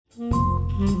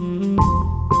It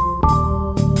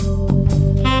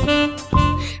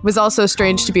was also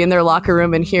strange to be in their locker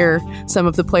room and hear some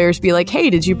of the players be like,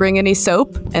 "Hey, did you bring any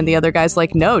soap?" And the other guy's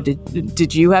like, "No."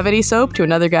 Did you have any soap? To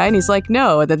another guy, and he's like,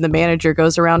 "No." And then the manager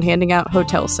goes around handing out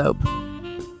hotel soap.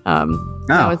 I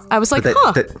was like,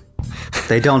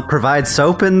 They don't provide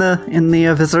soap in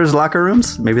the visitors' locker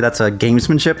rooms? Maybe that's a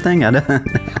gamesmanship thing? I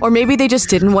don't Or maybe they just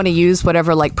didn't want to use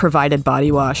whatever like provided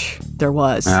body wash there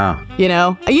was. Oh. You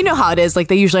know how it is. Like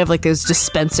they usually have like those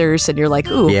dispensers, and you're like,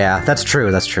 "Ooh." Yeah, that's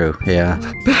true. Yeah.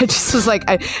 But I just was like,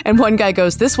 and one guy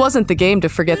goes, "This wasn't the game to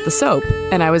forget the soap."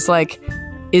 And I was like,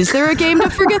 "Is there a game to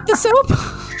forget the soap?"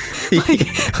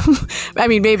 I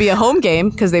mean, maybe a home game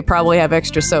because they probably have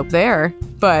extra soap there,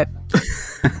 but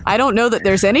I don't know that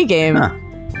there's any game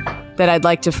that I'd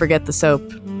like to forget the soap.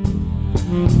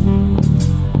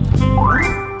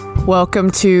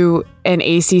 Welcome to an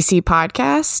ACC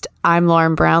podcast. I'm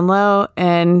Lauren Brownlow,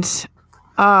 and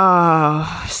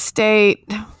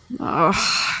State,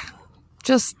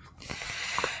 just.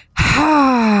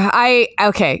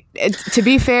 Okay. To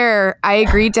be fair, I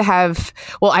agreed to have.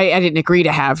 Well, I didn't agree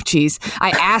to have. Geez,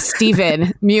 I asked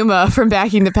Stephen Muma from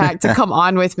Backing the Pack to come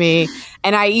on with me,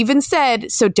 and I even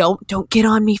said, "So don't get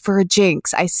on me for a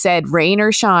jinx." I said, "Rain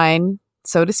or shine,"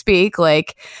 so to speak,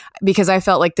 like because I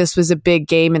felt like this was a big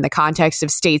game in the context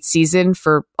of State's season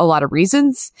for a lot of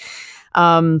reasons.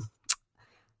 I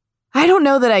don't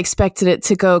know that I expected it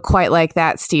to go quite like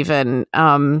that, Stephen.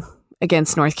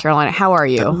 Against North Carolina. How are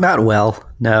you? Not well,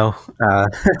 no.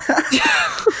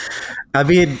 I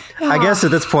mean, I guess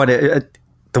at this point,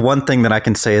 the one thing that I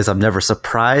can say is I'm never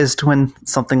surprised when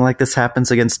something like this happens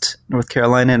against North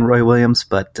Carolina and Roy Williams.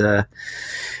 But yeah,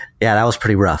 that was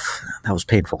pretty rough. That was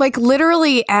painful. Like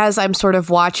literally as I'm sort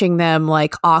of watching them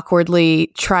like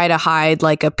awkwardly try to hide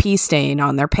like a pee stain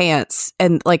on their pants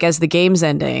and like as the game's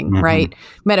ending, right?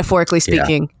 Metaphorically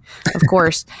speaking, of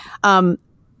course.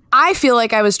 I feel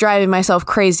like I was driving myself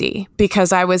crazy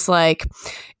because I was like,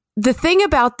 the thing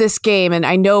about this game, and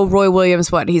I know Roy Williams,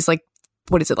 he's like,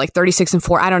 what is it, like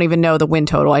 36-4? I don't even know the win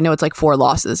total. I know it's like 4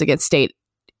 losses against State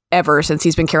ever since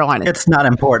he's been Carolina. It's not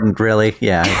important, really.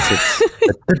 Yeah,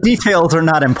 the details are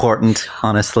not important,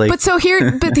 honestly. But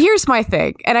here's my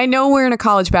thing, and I know we're in a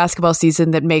college basketball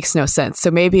season that makes no sense, so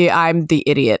maybe I'm the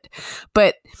idiot,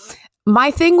 but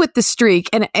my thing with the streak,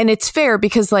 and it's fair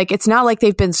because like it's not like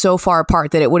they've been so far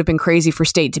apart that it would have been crazy for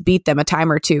State to beat them a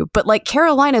time or two. But like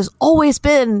Carolina's always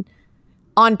been,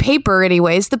 on paper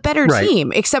anyways, the better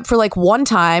team, except for like one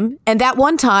time. And that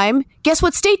one time, guess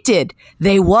what State did?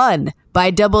 They won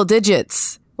by double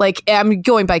digits. Like I'm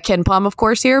going by Ken Pom, of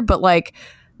course, here, but like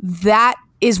that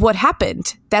is what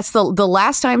happened. That's the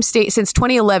last time State since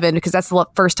 2011, because that's the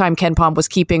first time Ken Pom was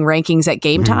keeping rankings at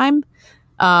game time.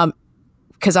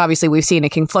 Because obviously we've seen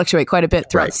it can fluctuate quite a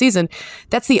bit throughout the season.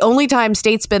 That's the only time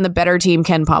State's been the better team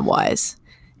Ken Pom wise.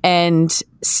 And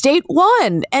State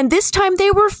won. And this time they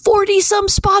were 40-some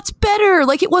spots better.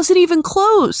 Like it wasn't even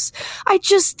close. I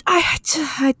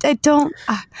don't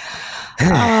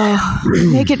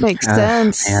make it make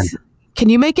sense. Can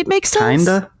you make it make sense?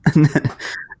 Kinda.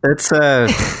 It's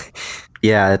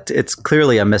it's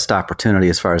clearly a missed opportunity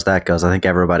as far as that goes. I think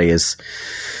everybody is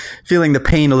feeling the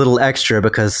pain a little extra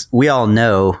because we all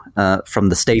know from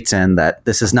the State's end that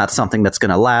this is not something that's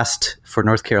going to last for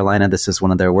North Carolina. This is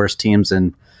one of their worst teams,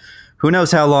 and who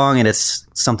knows how long, and it's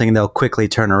something they'll quickly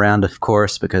turn around, of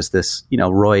course, because this,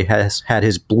 Roy has had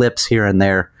his blips here and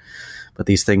there, but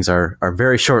these things are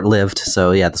very short-lived.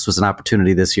 So, yeah, this was an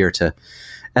opportunity this year to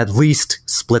at least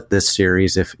split this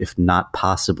series, if not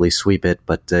possibly sweep it.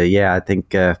 But, I think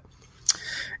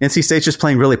NC State's just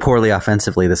playing really poorly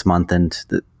offensively this month, and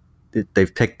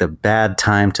they've picked a bad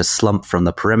time to slump from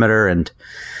the perimeter. And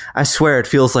I swear it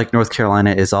feels like North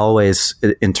Carolina is always,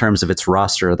 in terms of its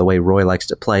roster, the way Roy likes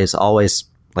to play, is always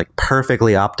like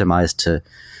perfectly optimized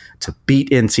to beat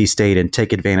NC State and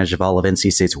take advantage of all of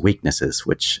NC State's weaknesses,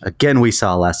 which again we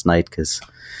saw last night because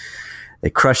they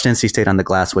crushed NC State on the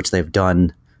glass, which they've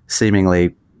done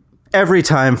seemingly every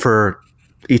time for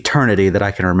eternity that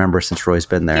I can remember since Roy's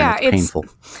been there. Yeah, and it's painful.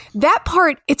 That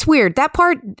part, it's weird. That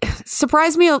part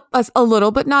surprised me a little,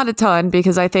 but not a ton,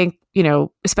 because I think,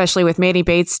 especially with Manny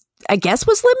Bates, I guess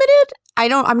was limited.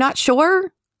 I'm not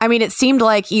sure. I mean, it seemed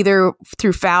like either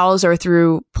through fouls or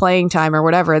through playing time or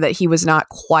whatever that he was not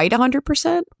quite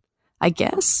 100%, I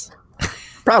guess.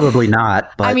 Probably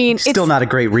not, but I mean, still not a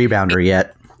great rebounder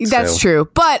yet. That's true.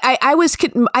 But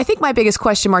I think my biggest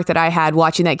question mark that I had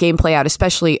watching that game play out,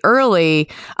 especially early,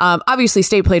 obviously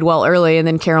State played well early, and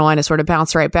then Carolina sort of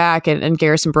bounced right back, and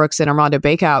Garrison Brooks and Armando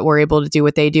Bakeout were able to do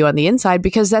what they do on the inside,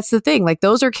 because that's the thing. Like,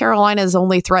 those are Carolina's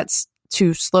only threats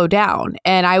to slow down.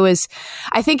 And I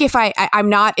think if I'm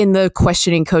not in the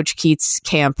questioning Coach Keatts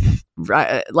camp,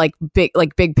 like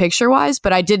big picture wise,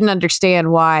 but I didn't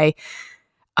understand why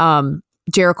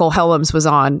Jericho Helms was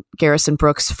on Garrison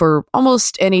Brooks for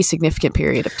almost any significant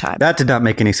period of time. That did not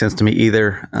make any sense to me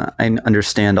either. I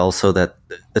understand also that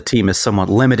the team is somewhat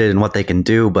limited in what they can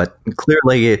do, but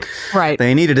clearly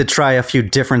they needed to try a few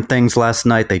different things last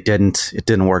night. They didn't. It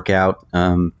didn't work out.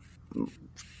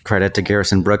 Credit to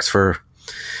Garrison Brooks for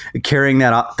carrying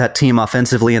that team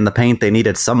offensively in the paint. They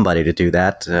needed somebody to do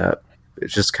that.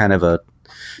 It's just kind of a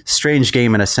strange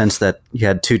game in a sense that you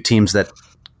had two teams that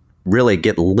really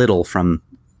get little from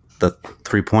the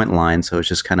 3-point line. So it's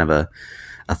just kind of a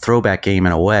throwback game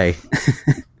in a way.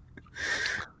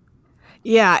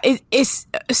 Yeah. It's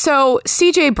so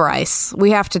CJ Bryce,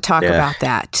 we have to talk about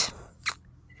that.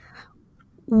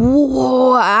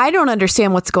 Whoa, I don't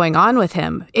understand what's going on with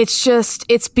him.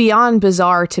 It's beyond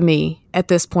bizarre to me at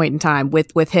this point in time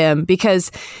with him, because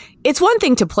it's one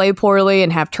thing to play poorly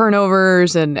and have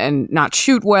turnovers and not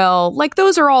shoot well. Like,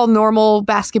 those are all normal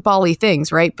basketball-y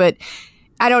things, right? But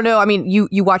I don't know. I mean,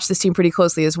 you watch this team pretty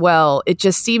closely as well. It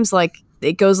just seems like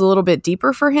it goes a little bit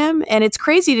deeper for him. And it's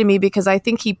crazy to me because I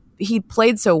think he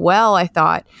played so well, I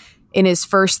thought, in his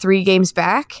first 3 games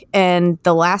back. And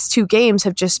the last 2 games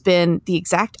have just been the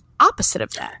exact opposite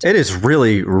of that. It is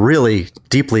really, really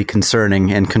deeply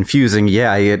concerning and confusing.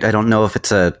 Yeah, I don't know if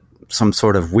it's some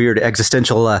sort of weird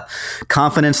existential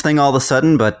confidence thing all of a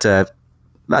sudden, but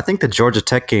I think the Georgia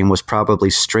Tech game was probably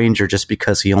stranger just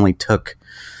because he only took,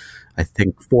 I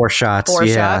think, 4 shots.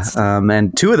 Shots.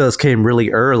 And 2 of those came really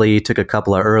early. He took a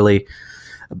couple of early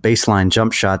baseline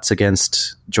jump shots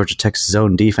against Georgia Tech's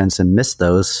zone defense and missed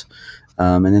those,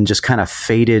 and then just kind of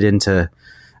faded into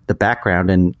the background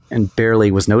and barely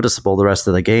was noticeable the rest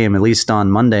of the game. At least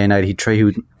on Monday night, he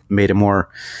made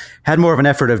had more of an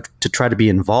effort to try to be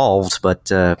involved, but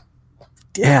 0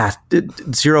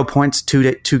 points,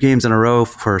 two games in a row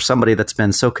for somebody that's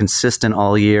been so consistent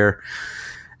all year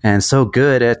and so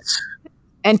good at,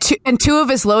 and two of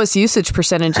his lowest usage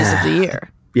percentages of the year.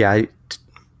 Yeah,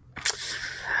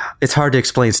 it's hard to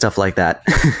explain stuff like that.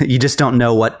 You just don't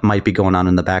know what might be going on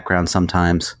in the background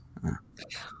sometimes.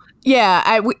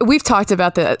 Yeah, we've talked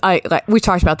about we've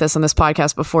talked about this on this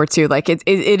podcast before too. Like, it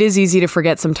is easy to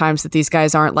forget sometimes that these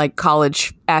guys aren't like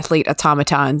college athlete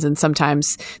automatons, and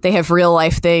sometimes they have real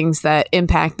life things that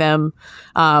impact them.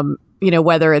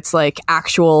 Whether it's like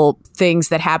actual things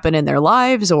that happen in their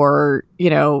lives or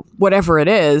whatever it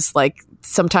is. Like,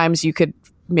 sometimes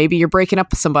maybe you're breaking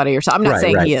up with somebody or something. I'm not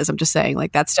saying he is. I'm just saying,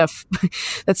 like, that stuff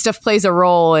plays a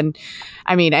role. And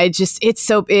I mean, it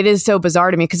is so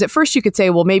bizarre to me, because at first you could say,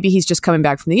 well, maybe he's just coming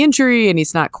back from the injury and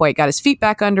he's not quite got his feet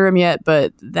back under him yet.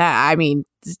 But that, I mean,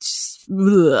 it's just,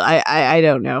 I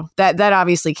don't know. That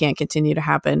obviously can't continue to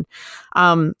happen.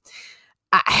 I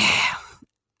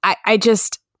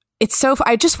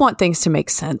just want things to make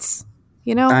sense,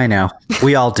 I know.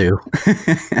 We all do.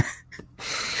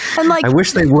 And I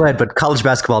wish they would, but college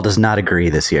basketball does not agree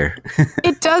this year.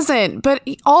 It doesn't. But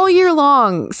all year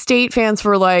long, State fans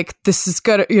were like, this is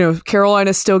gonna,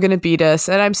 Carolina's still gonna beat us.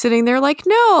 And I'm sitting there like,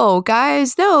 no,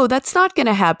 guys, no, that's not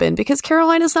gonna happen, because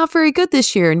Carolina's not very good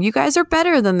this year and you guys are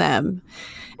better than them.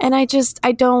 And I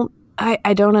don't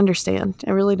understand. I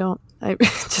really don't. I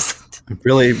just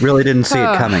really didn't see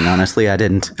it coming. Honestly, I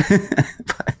didn't.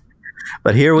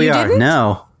 but here we are. Didn't?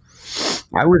 No.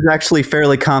 I was actually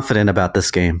fairly confident about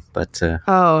this game, but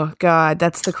oh God,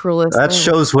 that's the cruelest. That thing.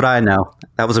 shows what I know.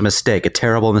 That was a mistake, a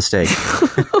terrible mistake.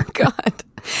 Oh God.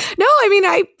 No, I mean,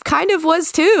 I kind of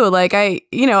was too. Like, I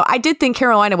did think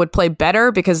Carolina would play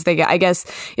better, because I guess,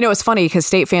 it's funny because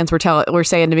State fans were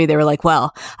saying to me, they were like,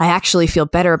 well, I actually feel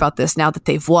better about this now that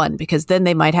they've won, because then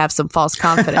they might have some false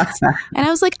confidence. And I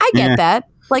was like, I get that.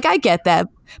 Like, I get that.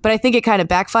 But I think it kind of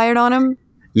backfired on them.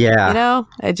 Yeah.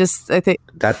 I think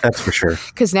that's for sure.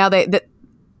 Because now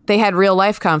they had real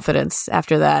life confidence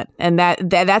after that. And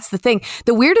that's the thing.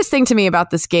 The weirdest thing to me about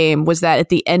this game was that at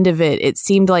the end of it, it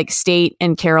seemed like State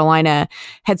and Carolina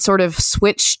had sort of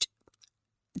switched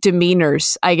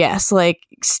demeanors, I guess. Like,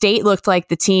 State looked like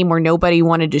the team where nobody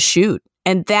wanted to shoot.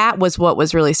 And that was what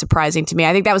was really surprising to me.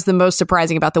 I think that was the most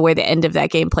surprising about the way the end of that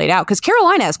game played out, because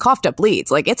Carolina has coughed up leads.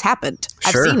 Like, it's happened.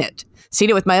 Sure. I've seen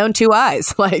it with my own 2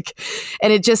 eyes. Like,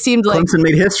 and it just seemed like Clemson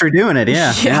made history doing it.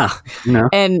 Yeah.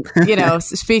 And,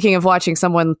 speaking of watching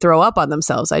someone throw up on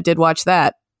themselves, I did watch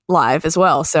that live as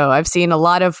well. So I've seen a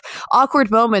lot of awkward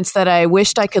moments that I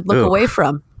wished I could look away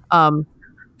from,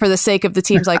 for the sake of the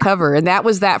teams I cover. And that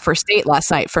was that for State last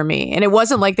night for me. And it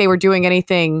wasn't like they were doing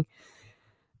anything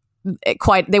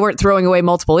they weren't throwing away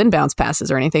multiple inbounds passes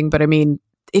or anything, but I mean,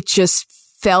 it just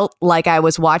felt like I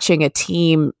was watching a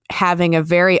team having a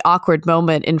very awkward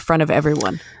moment in front of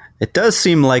everyone. It does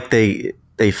seem like they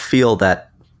feel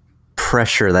that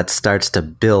pressure that starts to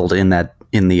build in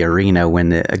the arena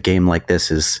when a game like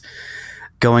this is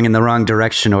going in the wrong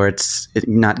direction, or it's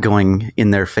not going in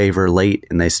their favor late,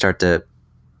 and they start to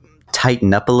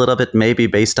tighten up a little bit, maybe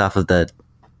based off of the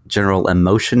general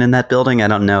emotion in that building. I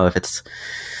don't know if it's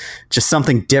just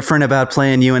something different about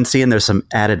playing UNC, and there's some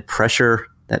added pressure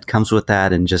that comes with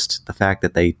that, and just the fact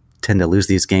that they tend to lose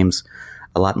these games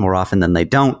a lot more often than they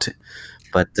don't.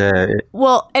 But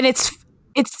well, and it's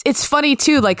funny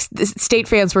too. Like, State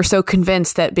fans were so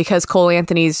convinced that because Cole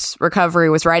Anthony's recovery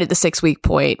was right at the 6-week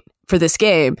point for this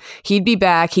game, he'd be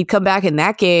back. He'd come back in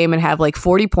that game and have like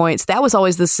 40 points. That was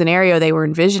always the scenario they were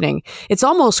envisioning. It's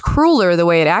almost crueler the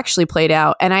way it actually played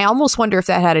out. And I almost wonder if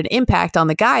that had an impact on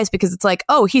the guys, because it's like,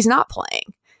 oh, he's not playing.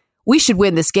 We should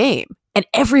win this game. And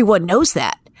everyone knows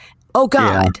that. Oh,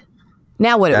 God. Yeah.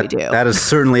 Now what do we do? That is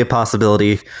certainly a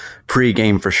possibility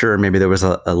pre-game for sure. Maybe there was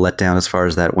a letdown as far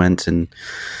as that went. And,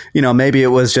 maybe it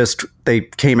was just they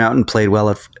came out and played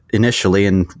well initially.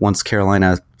 And once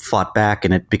Carolina fought back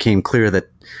and it became clear that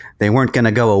they weren't going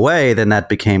to go away, then that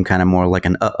became kind of more like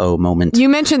an uh-oh moment. You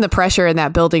mentioned the pressure in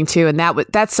that building too, and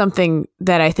that's something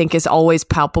that I think is always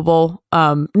palpable,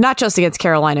 not just against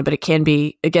Carolina, but it can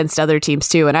be against other teams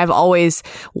too. And I've always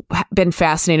been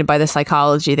fascinated by the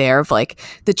psychology there of like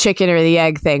the chicken or the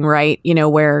egg thing, right?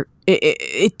 Where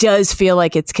it does feel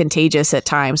like it's contagious at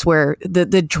times, where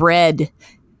the dread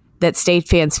that State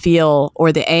fans feel,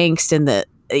 or the angst and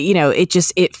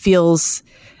it feels,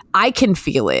 I can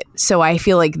feel it. So I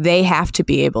feel like they have to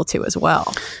be able to as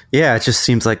well. Yeah, it just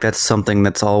seems like that's something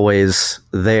that's always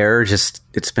there. Just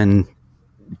it's been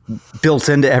built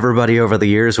into everybody over the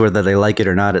years, whether they like it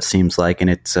or not, it seems like. And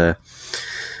it's I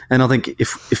don't think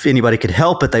if anybody could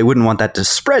help it, they wouldn't want that to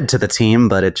spread to the team,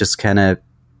 but it just kind of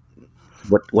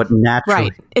what naturally.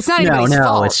 Right. It's not anybody's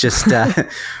fault. It's just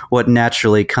what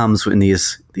naturally comes in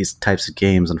these types of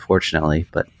games, unfortunately.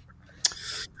 But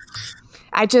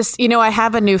I just, I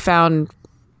have a newfound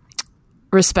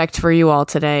respect for you all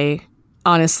today.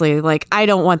 Honestly, like, I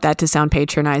don't want that to sound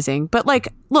patronizing, but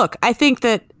like, look, I think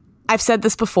that I've said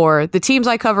this before, the teams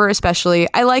I cover, especially,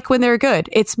 I like when they're good.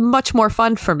 It's much more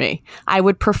fun for me. I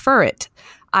would prefer it.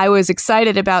 I was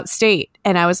excited about State,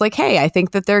 and I was like, hey, I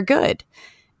think that they're good.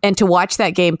 And to watch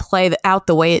that game play out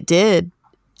the way it did,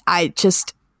 I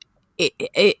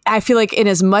feel like in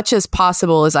as much as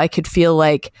possible as I could feel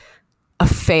like a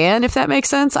fan, if that makes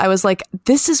sense, I was like,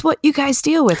 this is what you guys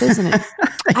deal with, isn't it?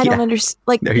 I don't understand.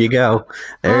 Like, there you go.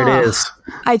 There it is.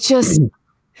 I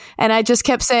just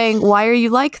kept saying, why are you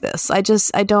like this? I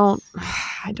don't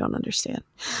understand.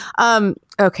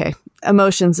 Okay.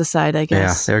 Emotions aside, I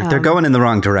guess. Yeah, they're going in the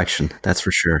wrong direction. That's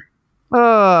for sure.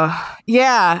 Oh,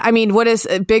 yeah. I mean, what is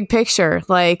a big picture?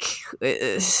 Like,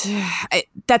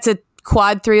 that's a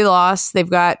quad 3 loss. They've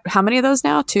got how many of those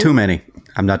now? 2? Too many.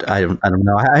 I don't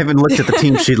know. I haven't looked at the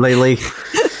team sheet lately.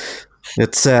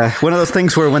 It's one of those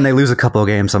things where when they lose a couple of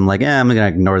games, I'm like, I'm going to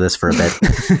ignore this for a bit.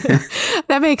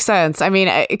 That makes sense. I mean,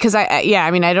 because I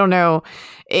don't know.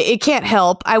 It can't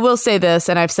help. I will say this,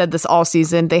 and I've said this all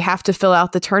season, they have to fill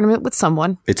out the tournament with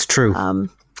someone. It's true.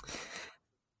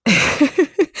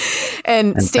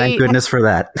 And State, thank goodness for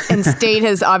that. And State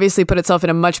has obviously put itself in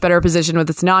a much better position with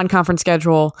its non-conference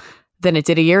schedule than it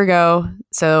did a year ago.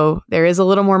 So there is a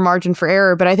little more margin for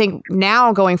error. But I think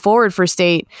now going forward for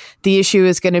State, the issue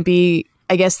is going to be,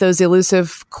 I guess, those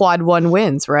elusive quad 1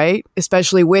 wins, right?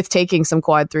 Especially with taking some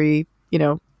quad 3,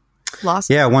 losses.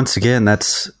 Yeah, once again,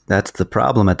 that's the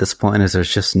problem at this point, is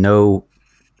there's just no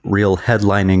real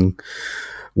headlining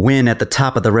win at the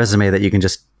top of the resume that you can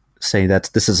just say that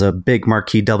this is a big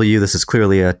marquee W. This is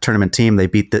clearly a tournament team. They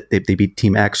beat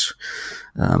Team X.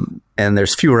 And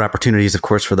there's fewer opportunities, of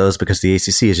course, for those because the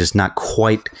ACC is just not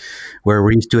quite where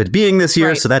we're used to it being this year.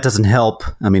 Right. So that doesn't help.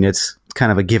 I mean, it's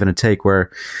kind of a give and a take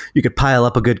where you could pile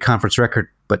up a good conference record,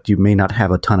 but you may not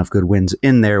have a ton of good wins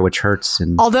in there, which hurts.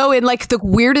 And although in like the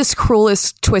weirdest,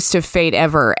 cruelest twist of fate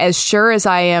ever, as sure as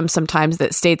I am sometimes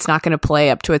that State's not going to play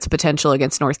up to its potential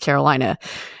against North Carolina,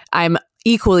 I'm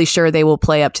equally sure they will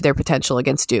play up to their potential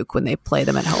against Duke when they play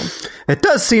them at home. It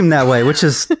does seem that way, which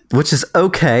is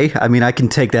okay. I mean, I can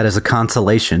take that as a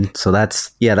consolation. So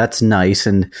that's nice.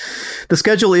 And the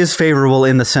schedule is favorable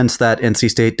in the sense that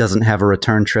NC State doesn't have a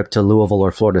return trip to Louisville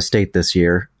or Florida State this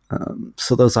year.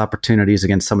 So those opportunities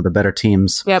against some of the better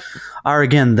teams are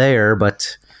again there,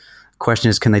 but question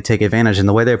is, can they take advantage? And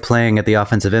the way they're playing at the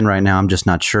offensive end right now, I'm just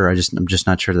not sure. I'm just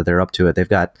not sure that they're up to it. They've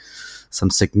got some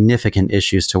significant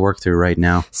issues to work through right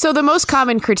now. So the most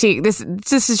common critique, this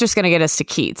is just going to get us to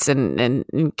Keatts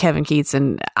and Kevin Keatts.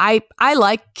 And I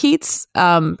like Keatts.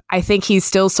 I think he's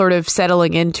still sort of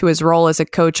settling into his role as a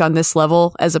coach on this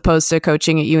level, as opposed to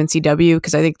coaching at UNCW,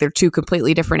 because I think they're two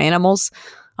completely different animals.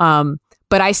 But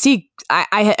I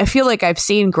feel like I've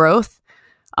seen growth.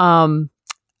 But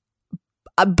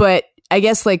I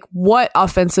guess, like, what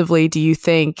offensively do you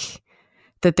think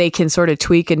that they can sort of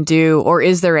tweak and do, or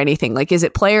is there anything? Like, is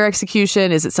it player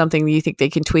execution? Is it something that you think they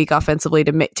can tweak offensively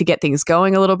to get things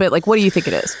going a little bit? Like, what do you think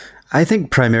it is? I think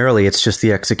primarily it's just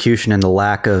the execution and the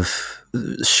lack of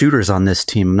shooters on this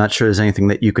team. I'm not sure there's anything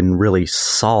that you can really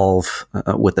solve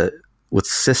with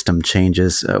system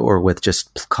changes or with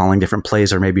just calling different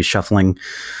plays or maybe shuffling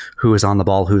who is on the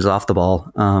ball, who's off the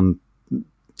ball.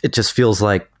 It just feels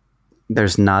like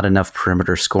there's not enough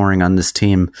perimeter scoring on this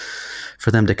team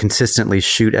for them to consistently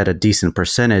shoot at a decent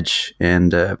percentage.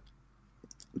 And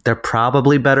they're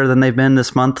probably better than they've been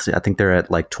this month. I think they're at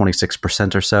like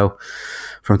 26% or so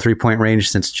from 3-point range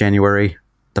since January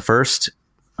the 1st.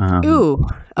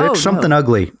 It's something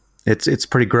ugly. It's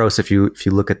pretty gross if you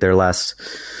look at their last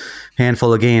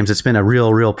handful of games. It's been a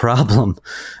real problem.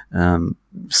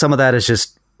 Some of that is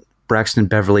just Braxton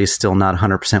Beverly is still not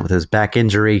 100% with his back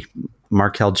injury.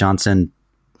 Markel Johnson,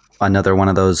 another one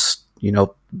of those,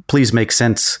 please make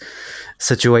sense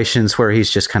situations where he's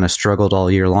just kind of struggled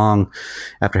all year long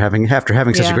after having such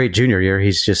a great junior year.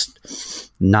 He's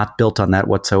just not built on that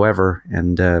whatsoever,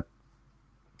 and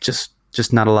just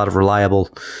not a lot of reliable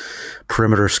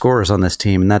perimeter scorers on this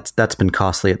team, and that's been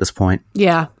costly at this point.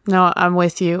 Yeah, no, I'm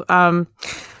with you.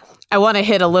 I want to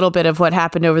hit a little bit of what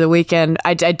happened over the weekend.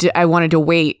 I wanted to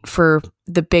wait for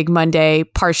the big Monday,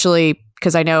 partially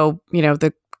because I know,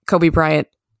 the Kobe Bryant,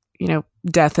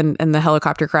 death and the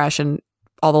helicopter crash and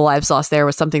all the lives lost there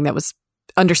was something that was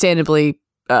understandably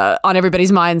on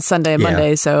everybody's minds Sunday and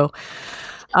Monday. So,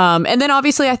 and then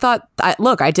obviously I thought,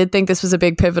 I did think this was a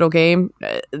big pivotal game.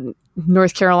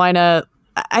 North Carolina,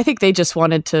 I think they just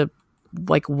wanted to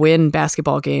win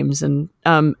basketball games. And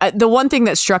the one thing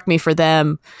that struck me for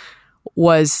them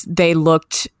was they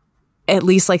looked at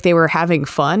least like they were having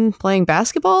fun playing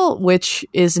basketball, which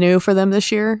is new for them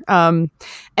this year.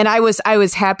 And I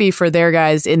was happy for their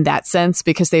guys in that sense,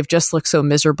 because they've just looked so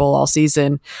miserable all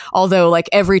season. Although,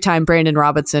 every time Brandon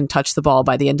Robinson touched the ball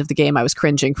by the end of the game, I was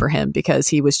cringing for him, because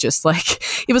he was just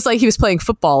he was playing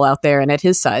football out there, and at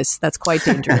his size, that's quite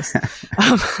dangerous.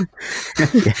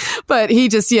 But he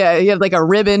had a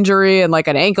rib injury and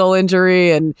an ankle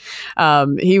injury. And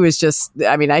he was just,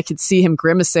 I could see him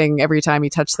grimacing every time he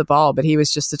touched the ball, but he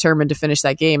was just determined to finish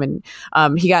that game. And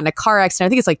he got in a car accident, I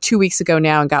think it's 2 weeks ago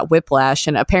now, and got whiplash.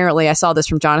 And apparently I saw this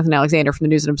from Jonathan Alexander from the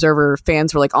News and Observer.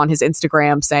 Fans were on his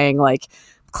Instagram saying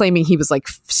claiming he was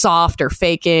soft or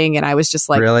faking. And I was just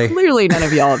really? Clearly none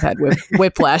of y'all have had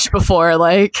whiplash before.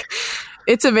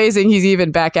 It's amazing he's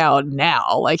even back out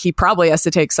now. He probably has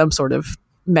to take some sort of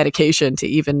medication to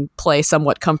even play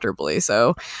somewhat comfortably.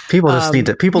 So people just need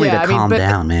to calm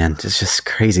down, man. It's just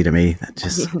crazy to me.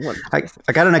 I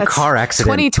got in a car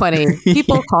accident. 2020.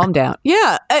 People calm down.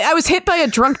 Yeah. I was hit by a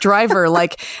drunk driver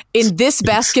in this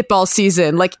basketball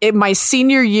season, in my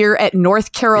senior year at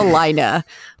North Carolina.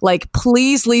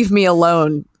 Please leave me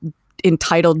alone,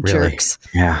 entitled jerks.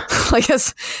 Yeah.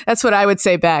 That's what I would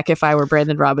say back if I were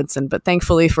Brandon Robinson. But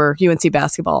thankfully for UNC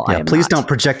basketball, I am please not. Don't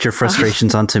project your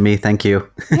frustrations onto me. Thank you.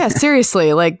 Yeah,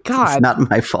 seriously. God. It's not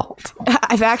my fault.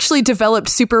 I've actually developed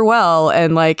super well,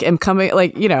 and am coming,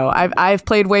 I've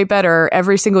played way better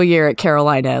every single year at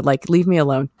Carolina. Leave me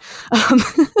alone.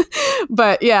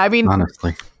 But yeah,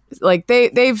 honestly,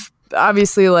 they've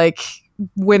obviously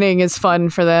winning is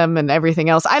fun for them and everything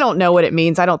else. I don't know what it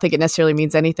means. I don't think it necessarily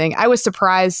means anything. I was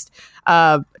surprised.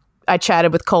 I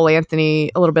chatted with Cole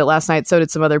Anthony a little bit last night. So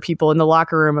did some other people in the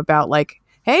locker room about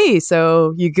hey,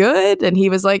 so you good? And he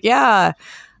was yeah,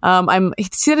 he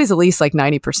said he's at least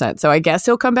 90%. So I guess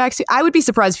he'll come back. I would be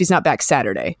surprised if he's not back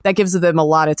Saturday. That gives them a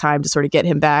lot of time to sort of get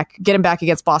him back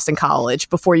against Boston College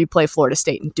before you play Florida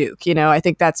State and Duke. I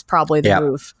think that's probably the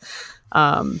move.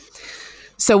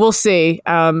 So we'll see.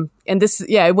 And this,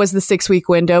 it was the 6-week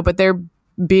window, but they're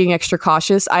being extra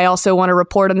cautious. I also want to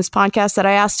report on this podcast that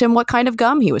I asked him what kind of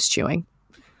gum he was chewing.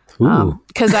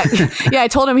 Because I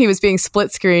told him he was being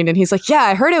split screened, and he's yeah,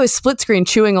 I heard I was split screen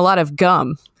chewing a lot of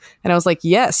gum. And I was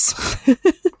yes.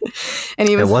 And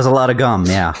it was a lot of gum.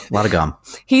 Yeah, a lot of gum.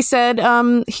 He said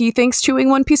he thinks chewing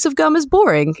one piece of gum is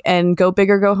boring, and go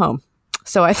big or go home.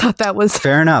 So I thought that was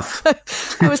fair enough.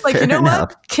 I was like, you know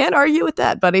what? Can't argue with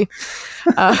that, buddy.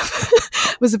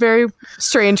 It was a very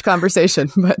strange conversation,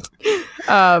 but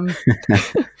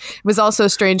it was also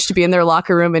strange to be in their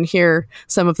locker room and hear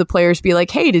some of the players be like,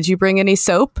 hey, did you bring any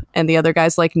soap? And the other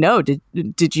guy's like, no.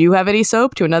 Did you have any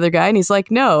soap? To another guy? And he's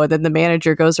like, no. And then the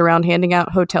manager goes around handing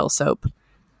out hotel soap.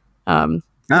 I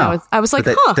was like,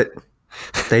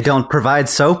 They don't provide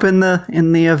soap in the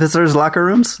visitors' locker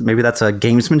rooms. Maybe that's a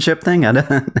gamesmanship thing. I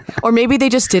don't Or maybe they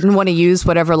just didn't want to use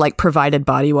whatever like provided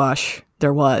body wash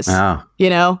there was. Oh. You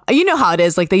know how it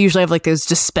is. Like they usually have like those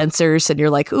dispensers, and you're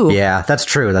like, ooh. Yeah, that's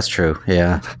true. That's true.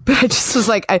 Yeah. But I just was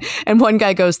like, and one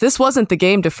guy goes, "This wasn't the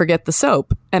game to forget the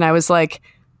soap," and I was like,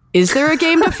 "Is there a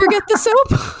game to forget the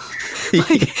soap?"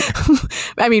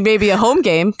 I mean, maybe a home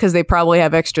game because they probably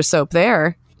have extra soap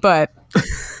there, but.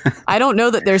 I don't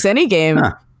know that there's any game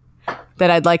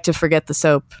that I'd like to forget the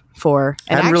soap for.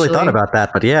 And I hadn't really thought about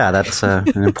that, but yeah, that's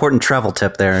an important travel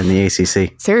tip there in the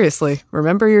ACC. Seriously,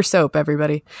 remember your soap,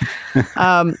 everybody.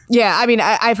 Yeah, I mean,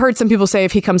 I've heard some people say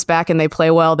if he comes back and they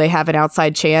play well, they have an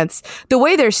outside chance. The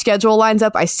way their schedule lines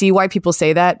up, I see why people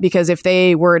say that, because if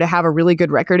they were to have a really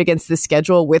good record against this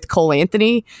schedule with Cole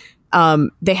Anthony,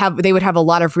 they would have a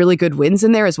lot of really good wins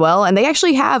in there as well. And they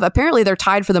actually apparently they're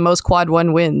tied for the most quad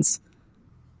one wins.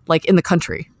 Like in the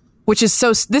country, which is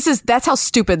that's how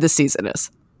stupid this season is.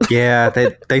 Yeah,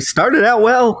 they started out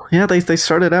well. Yeah, they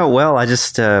started out well. I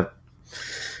just it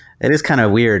is kind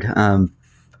of weird. I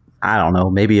don't know.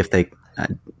 Maybe if I'm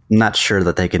not sure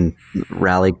that they can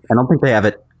rally. I don't think they have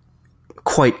it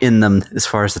quite in them as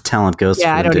far as the talent goes.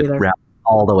 Yeah, I don't either. Rally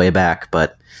all the way back,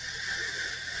 but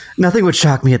nothing would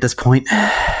shock me at this point.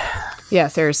 Yeah,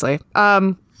 seriously.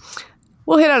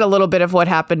 We'll hit on a little bit of what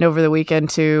happened over the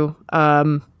weekend too.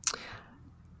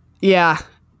 Yeah.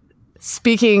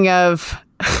 Speaking of,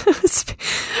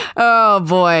 oh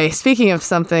boy, speaking of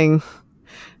something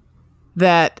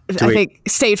that I think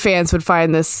State fans would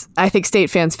find this, I think State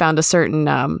fans found a certain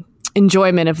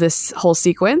enjoyment of this whole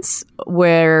sequence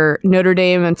where Notre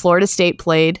Dame and Florida State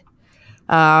played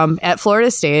at Florida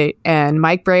State, and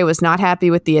Mike Brey was not happy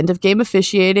with the end of game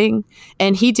officiating,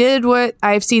 and he did what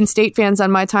I've seen State fans on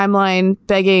my timeline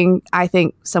begging, I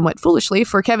think somewhat foolishly,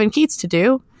 for Kevin Keatts to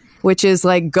do, which is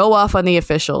like go off on the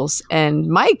officials. And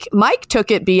Mike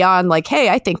took it beyond like, hey,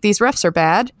 I think these refs are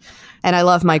bad, and I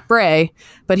love Mike Brey,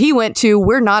 but he went to,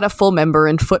 we're not a full member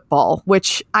in football,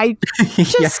 which I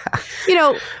just,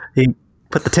 he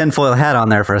put the tinfoil hat on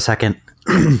there for a second.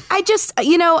 I just,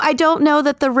 I don't know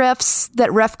that the refs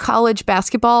that ref college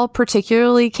basketball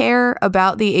particularly care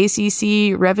about the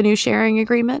ACC revenue sharing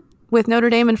agreement with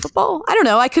Notre Dame in football. I don't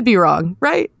know. I could be wrong,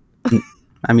 right?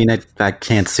 I mean, I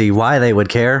can't see why they would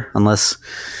care unless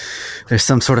there's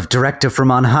some sort of directive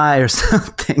from on high or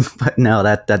something. But no,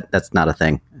 that's not a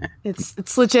thing.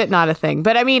 It's legit not a thing.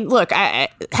 But I mean, look,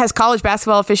 has college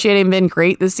basketball officiating been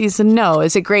great this season? No.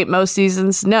 Is it great most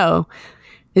seasons? No.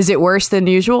 Is it worse than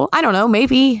usual? I don't know,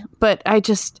 maybe. But I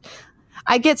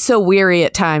get so weary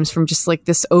at times from just like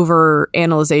this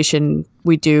over-analyzation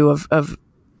we do of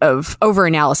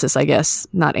over-analysis, I guess.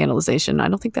 Not analyzation. I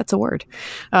don't think that's a word.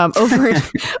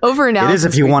 Over-analysis. It is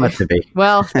if you want it to be.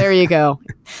 Well, there you go.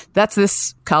 That's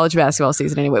this college basketball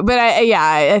season anyway. But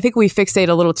I think we fixate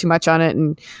a little too much on it.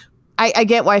 And I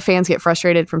get why fans get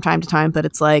frustrated from time to time, but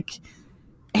it's like,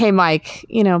 hey, Mike,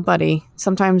 buddy,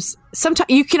 sometimes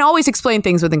you can always explain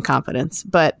things with incompetence,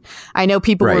 but I know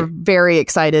people were very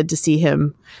excited to see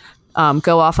him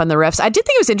go off on the refs. I did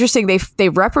think it was interesting. They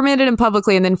reprimanded him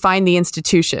publicly and then fined the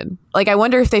institution. Like, I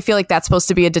wonder if they feel like that's supposed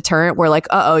to be a deterrent where like,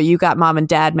 uh-oh, you got mom and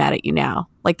dad mad at you now.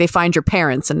 Like they fined your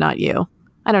parents and not you.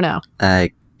 I don't know.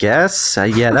 I guess.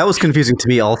 Yeah, that was confusing to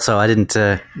me also.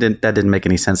 That didn't make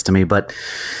any sense to me, but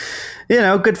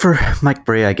good for Mike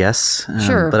Brey, I guess.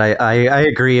 Sure. But I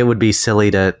agree it would be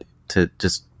silly to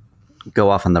just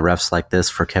go off on the refs like this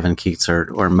for Kevin Keatts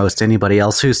or most anybody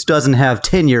else who doesn't have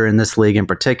tenure in this league in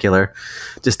particular.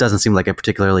 Just doesn't seem like a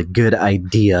particularly good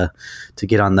idea to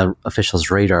get on the officials'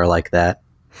 radar like that.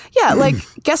 Yeah, like,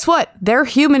 guess what? They're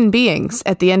human beings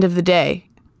at the end of the day.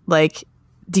 Like,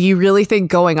 do you really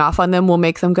think going off on them will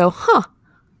make them go,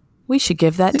 we should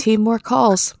give that team more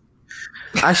calls?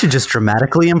 I should just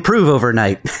dramatically improve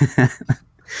overnight.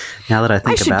 Now that I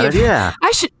think about it, yeah.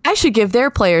 I should give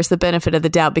their players the benefit of the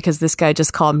doubt because this guy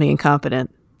just called me incompetent.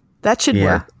 That should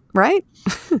work, right?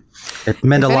 It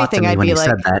meant a lot to me when he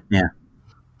said that, yeah.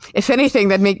 If anything,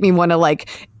 that'd make me want to, like,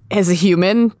 as a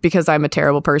human, because I'm a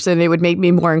terrible person, it would make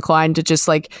me more inclined to just,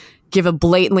 like, give a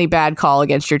blatantly bad call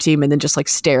against your team and then just, like,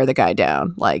 stare the guy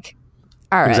down. Like,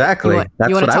 All right. Exactly. That's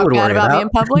you want what to I talk would bad worry about me about. in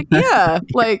public? Yeah.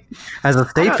 Like, As a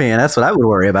state fan, that's what I would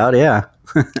worry about. Yeah.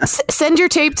 send your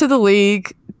tape to the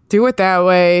league. Do it that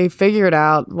way. Figure it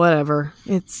out. Whatever.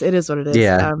 It is what it is.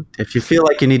 Yeah. If you feel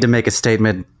like you need to make a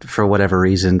statement for whatever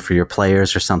reason for your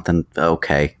players or something,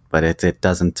 okay. But it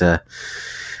doesn't.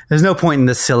 There's no point in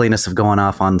this silliness of going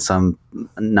off on some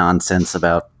nonsense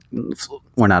about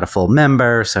we're not a full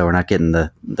member, so we're not getting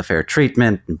the fair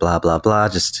treatment and blah blah blah.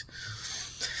 Just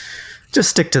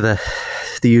stick to the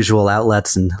usual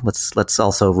outlets, and let's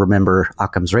also remember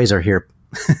Occam's razor here.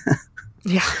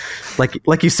 Yeah.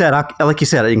 Like you said,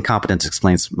 incompetence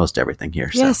explains most everything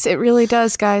here. So. Yes, it really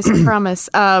does, guys. I promise.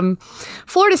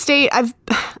 Florida State, I've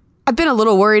been a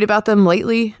little worried about them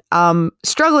lately.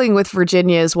 Struggling with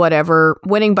Virginia is whatever.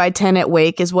 Winning by 10 at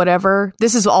Wake is whatever.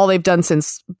 This is all they've done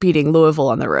since beating Louisville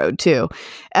on the road, too.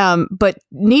 But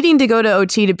needing to go to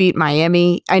OT to beat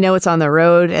Miami, I know it's on the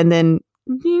road, and then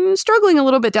struggling a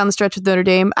little bit down the stretch with Notre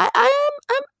Dame.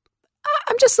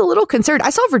 I'm just a little concerned. I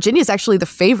saw Virginia's actually the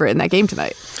favorite in that game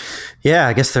tonight. Yeah,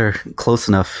 I guess they're close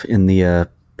enough in the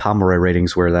Pomeroy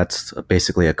ratings where that's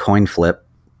basically a coin flip.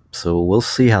 So we'll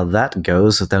see how that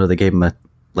goes. I know they gave them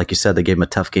like you said, they gave them a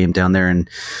tough game down there in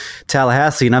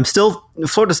Tallahassee. And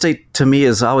Florida State to me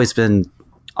has always been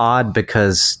odd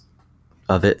because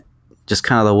of it. Just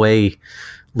kind of the way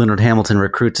Leonard Hamilton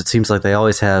recruits. It seems like they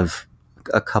always have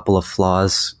a couple of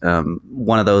flaws.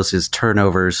 One of those is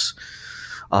turnovers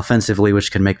offensively,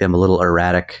 which can make them a little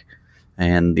erratic.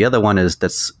 And the other one is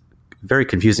that's very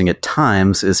confusing at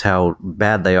times is how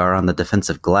bad they are on the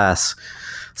defensive glass.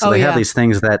 So they have these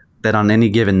things that on any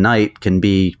given night can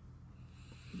be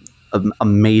a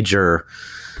major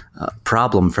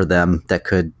problem for them that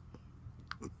could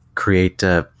create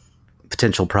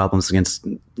potential problems against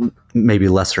maybe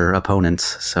lesser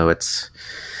opponents. So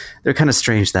they're kind of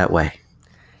strange that way.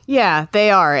 Yeah,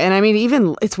 they are. And I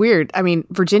mean, it's weird. I mean,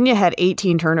 Virginia had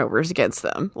 18 turnovers against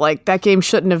them. Like, that game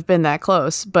shouldn't have been that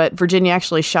close, but Virginia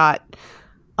actually shot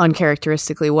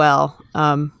uncharacteristically well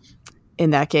in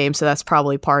that game. So that's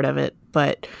probably part of it.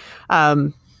 But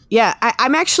yeah,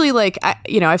 I'm actually like,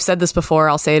 I've said this before.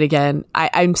 I'll say it again.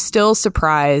 I'm still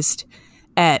surprised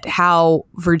at how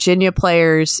Virginia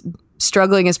players,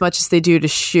 struggling as much as they do to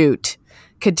shoot,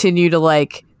 continue to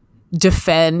like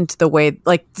defend the way,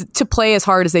 like to play as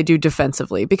hard as they do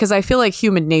defensively, because I feel like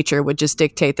human nature would just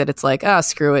dictate that it's like,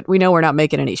 screw it. We know we're not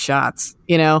making any shots,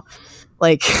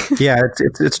 like. Yeah,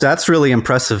 that's really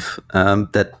impressive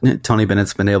that Tony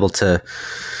Bennett's been able to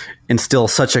instill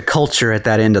such a culture at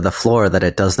that end of the floor that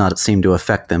it does not seem to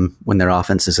affect them when their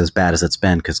offense is as bad as it's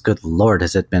been, because good Lord,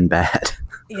 has it been bad.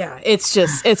 Yeah,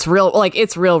 it's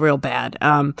real bad.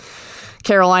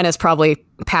 Carolina's probably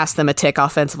passed them a tick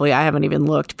offensively. I haven't even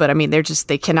looked, but I mean,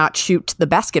 they cannot shoot the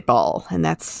basketball, and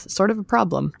that's sort of a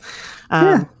problem.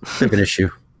 Bit of an issue.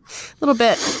 A little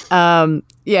bit.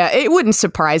 Yeah, it wouldn't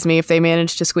surprise me if they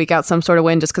managed to squeak out some sort of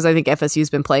win, just because I think FSU's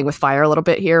been playing with fire a little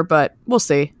bit here, but we'll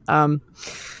see.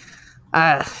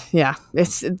 Yeah,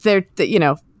 it's they're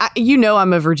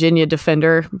I'm a Virginia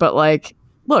defender, but like,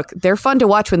 look, they're fun to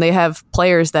watch when they have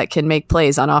players that can make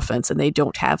plays on offense, and they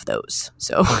don't have those.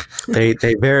 So they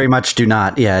very much do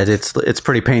not. Yeah, it's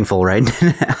pretty painful right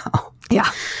now. Yeah,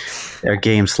 their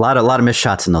games, a lot of missed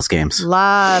shots in those games. A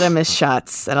lot of missed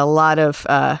shots, and a lot of.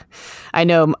 I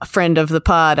know a friend of the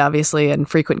pod, obviously, and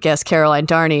frequent guest Caroline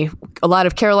Darney. A lot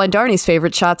of Caroline Darney's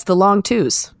favorite shots, the long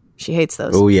twos. She hates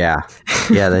those. Oh yeah,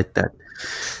 yeah.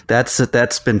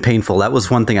 That's been painful. That was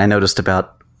one thing I noticed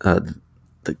about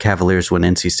the Cavaliers when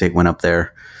NC State went up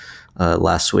there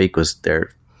last week. Was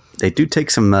they do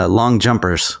take some long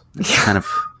jumpers. It's kind of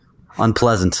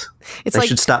unpleasant. They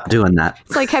should stop doing that.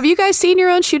 It's like, have you guys seen your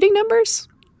own shooting numbers?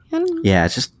 Yeah,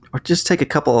 just take a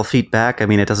couple of feet back. I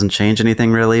mean, it doesn't change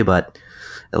anything really, but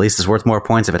at least it's worth more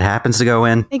points if it happens to go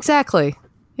in. Exactly.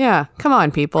 Yeah. Come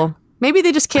on, people. Maybe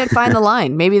they just can't find the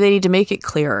line. Maybe they need to make it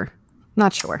clearer.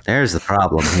 Not sure. There's the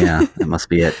problem. Yeah, that must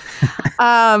be it.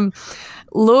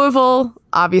 Louisville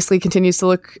obviously continues to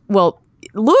look well.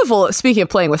 Louisville, speaking of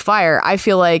playing with fire, I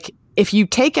feel like if you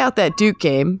take out that Duke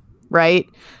game, right,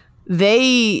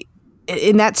 they,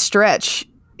 in that stretch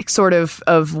sort of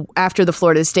after the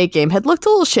Florida State game, had looked a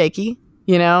little shaky,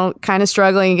 kind of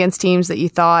struggling against teams that you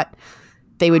thought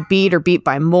they would beat or beat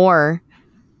by more.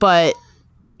 But,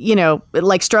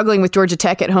 like struggling with Georgia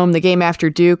Tech at home, the game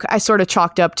after Duke, I sort of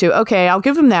chalked up to, okay, I'll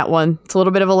give them that one. It's a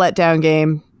little bit of a letdown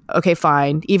game. Okay,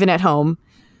 fine, even at home.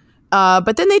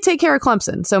 But then they take care of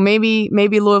Clemson. So maybe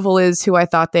Louisville is who I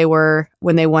thought they were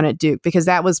when they won at Duke, because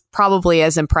that was probably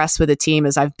as impressed with a team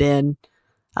as I've been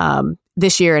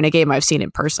this year in a game I've seen in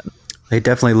person. They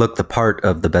definitely looked the part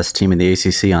of the best team in the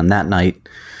ACC on that night.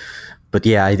 but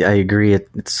yeah, I agree.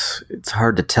 It's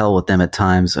hard to tell with them at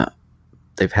times.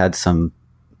 They've had some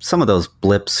of those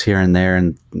blips here and there,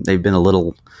 and they've been a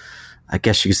little, I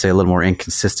guess you could say, a little more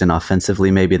inconsistent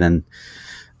offensively maybe than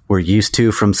we're used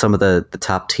to from some of the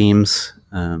top teams.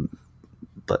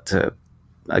 But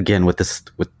again, with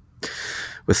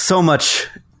so much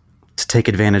to take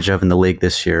advantage of in the league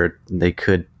this year, they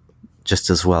could just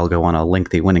as well go on a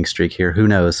lengthy winning streak here. Who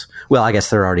knows? Well, I guess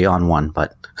they're already on one,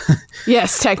 but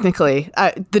yes, technically,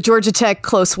 the Georgia Tech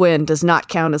close win does not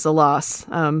count as a loss.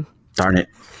 Darn it.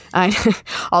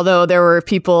 Although there were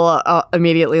people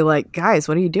immediately like, guys,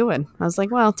 what are you doing? I was like,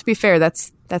 well, to be fair,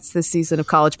 that's this season of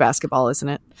college basketball, isn't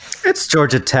it? It's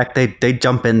Georgia Tech. They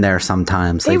jump in there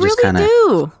sometimes. They just really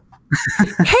do.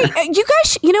 Hey, you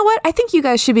guys, you know what? I think you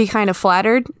guys should be kind of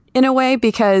flattered in a way,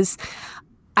 because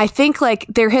I think like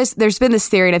there's been this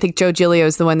theory, and I think Joe Giglio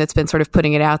is the one that's been sort of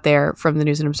putting it out there from the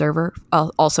News and Observer,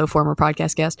 also former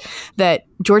podcast guest, that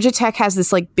Georgia Tech has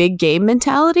this like big game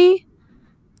mentality,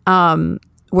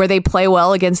 where they play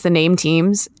well against the name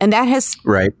teams, and that has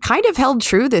kind of held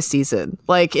true this season.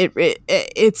 Like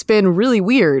it's been really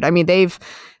weird. I mean,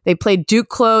 they played Duke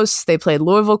close, they played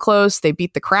Louisville close, they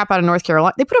beat the crap out of North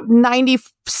Carolina. They put up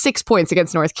 96 points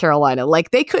against North Carolina.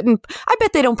 Like they couldn't. I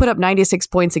bet they don't put up 96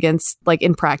 points against like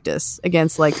in practice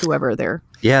against like whoever they're.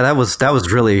 Yeah, that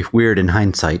was really weird in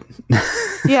hindsight.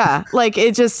 Yeah, like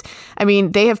it just. I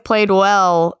mean, they have played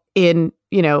well in.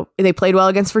 You know, they played well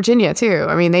against Virginia too.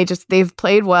 I mean, they've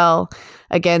played well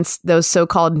against those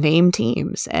so-called name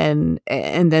teams, and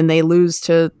then they lose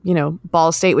to, you know,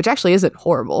 Ball State, which actually isn't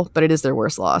horrible, but it is their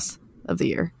worst loss of the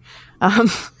year.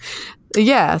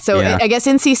 Yeah, so yeah. I guess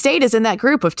NC State is in that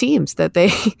group of teams that they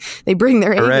bring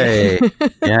their A game.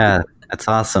 Yeah, that's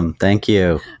awesome. Thank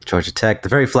you, Georgia Tech.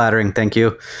 Very flattering. Thank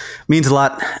you. Means a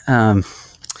lot.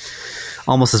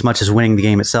 Almost as much as winning the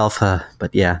game itself.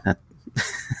 But yeah.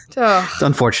 It's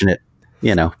unfortunate,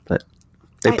 you know, but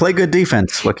they play good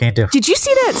defense. What can you do? Did you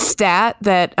see that stat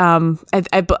that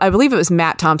I believe it was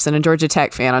Matt Thompson, a Georgia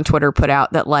Tech fan on Twitter, put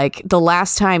out that like the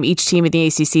last time each team in the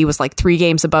ACC was like 3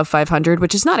 games above 500,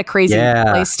 which is not a crazy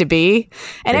place to be.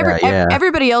 And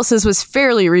everybody else's was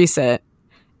fairly recent.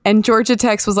 And Georgia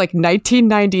Tech's was like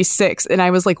 1996. And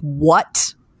I was like,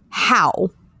 what? How?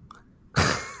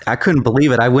 I couldn't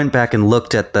believe it. I went back and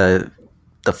looked at the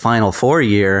Final Four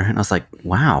year, and I was like,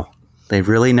 wow, they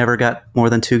really never got more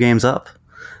than 2 games up.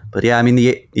 But yeah, I mean,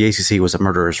 the ACC was a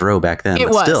murderer's row back then. It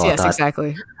but was, still, yes,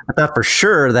 exactly. I thought for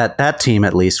sure that team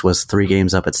at least was 3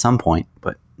 games up at some point,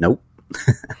 but nope.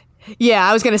 Yeah,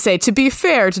 I was going to say, to be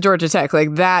fair to Georgia Tech,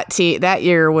 like that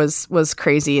year was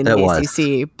crazy in the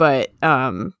ACC, but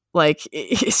like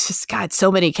it's just, God,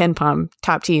 so many KenPom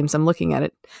top teams. I'm looking at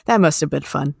it. That must have been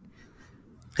fun.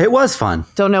 It was fun.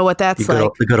 Don't know what that's like.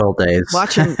 The good old days.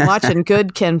 Watching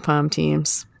good KenPom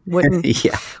teams.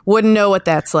 Wouldn't know what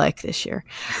that's like this year.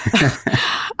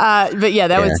 But yeah,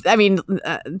 that was. I mean,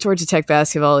 Georgia Tech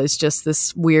basketball is just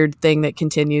this weird thing that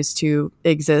continues to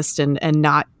exist and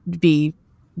not be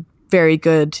very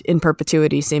good in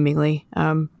perpetuity, seemingly.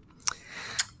 I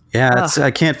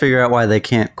can't figure out why they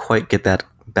can't quite get that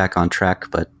back on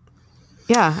track, but.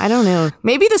 Yeah, I don't know.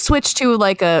 Maybe the switch to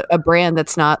like a brand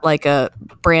that's not like a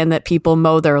brand that people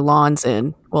mow their lawns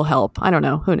in will help. I don't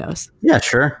know. Who knows? Yeah,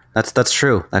 sure. That's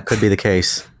true. That could be the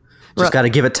case. Just got to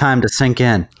give it time to sink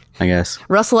in, I guess.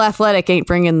 Russell Athletic ain't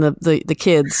bringing the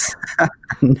kids.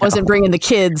 No. Wasn't bringing the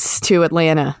kids to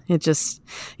Atlanta. It just,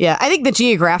 yeah. I think the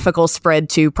geographical spread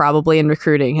too probably in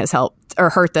recruiting has helped or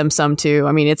hurt them some too.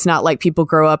 I mean, it's not like people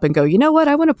grow up and go, you know what?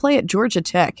 I want to play at Georgia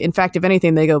Tech. In fact, if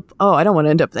anything, they go, oh, I don't want to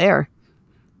end up there.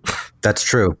 That's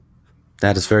true.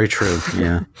 That is very true.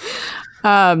 Yeah.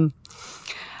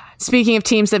 Speaking of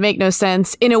teams that make no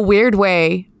sense, in a weird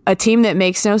way, a team that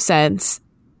makes no sense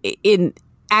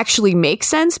actually makes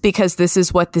sense because this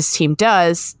is what this team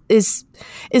does. Is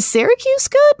Syracuse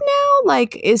good now?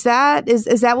 Like, is that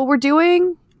what we're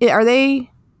doing? Are they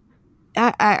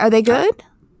good?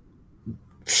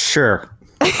 Sure.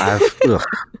 I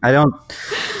don't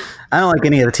like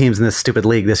any of the teams in this stupid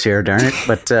league this year, darn it.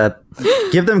 But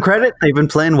give them credit. They've been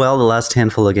playing well the last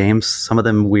handful of games. Some of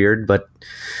them weird. But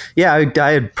yeah,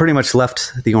 I had pretty much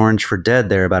left the Orange for dead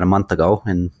there about a month ago.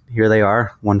 And here they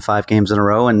are, won 5 games in a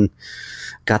row and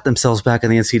got themselves back in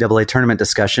the NCAA tournament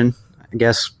discussion. I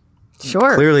guess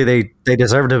sure. Clearly they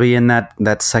deserve to be in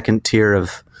that second tier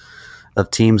of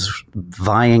teams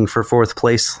vying for 4th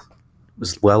place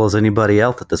as well as anybody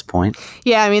else at this point.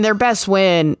 Yeah, I mean, their best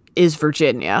win is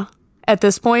Virginia at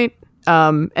this point.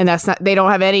 And that's not, they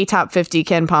don't have any top 50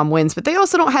 KenPom wins, but they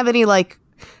also don't have any like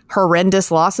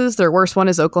horrendous losses. Their worst one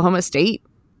is Oklahoma State,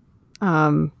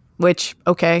 which,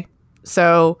 okay,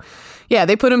 So, yeah,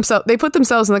 they put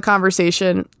themselves in the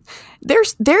conversation.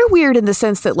 They're weird in the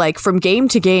sense that, like, from game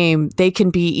to game, they can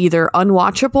be either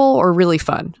unwatchable or really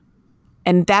fun,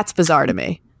 and that's bizarre to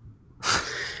me.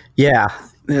 Yeah,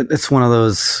 it's one of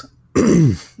those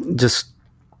just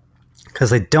because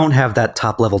they don't have that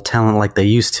top level talent like they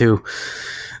used to.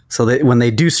 So when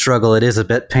they do struggle, it is a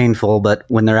bit painful. But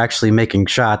when they're actually making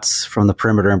shots from the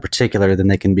perimeter in particular, then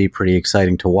they can be pretty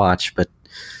exciting to watch. But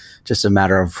just a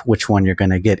matter of which one you're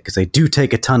going to get, because they do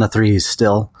take a ton of threes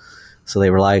still. So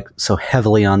they rely so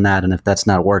heavily on that. And if that's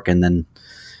not working, then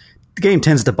the game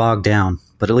tends to bog down.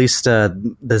 But at least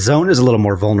the zone is a little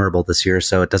more vulnerable this year.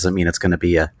 So it doesn't mean it's going to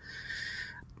be a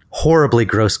horribly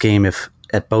gross game if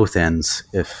at both ends.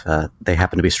 If they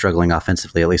happen to be struggling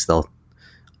offensively, at least they'll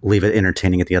leave it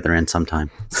entertaining at the other end sometime.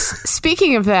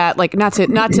 Speaking of that, like, not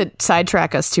to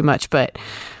sidetrack us too much, but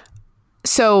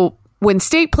so when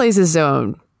State plays a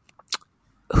zone,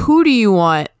 who do you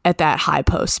want at that high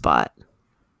post spot?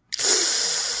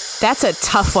 That's a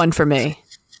tough one for me.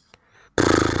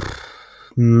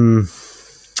 Yeah.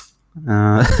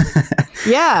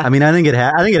 I mean, I think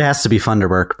it has to be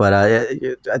Funderburk, but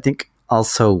I think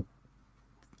also,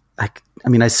 I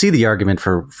mean, I see the argument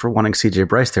for wanting CJ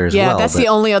Bryce there as well. Yeah, that's the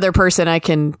only other person I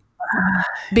can,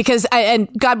 because and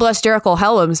God bless Jericho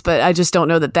Helms, but I just don't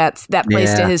know that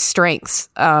plays to his strengths.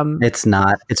 It's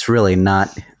not. It's really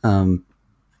not.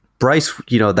 Bryce,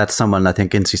 that's someone I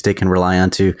think NC State can rely on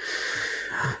to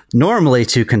normally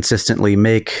to consistently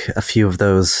make a few of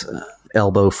those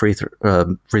elbow free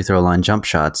throw line jump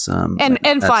shots,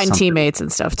 and find teammates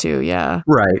and stuff too. Yeah,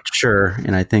 right, sure.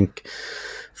 And I think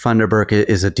Funderburk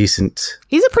is a decent.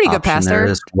 He's a pretty good passer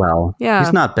as well. Yeah,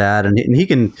 he's not bad, and he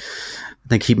can. I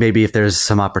think he maybe if there's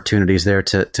some opportunities there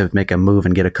to make a move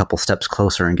and get a couple steps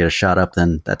closer and get a shot up,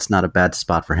 then that's not a bad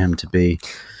spot for him to be.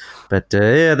 But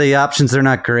the options are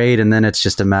not great, and then it's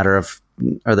just a matter of,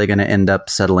 are they going to end up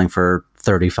settling for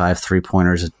 35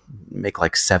 3-pointers and make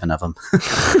like 7 of them?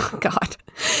 God.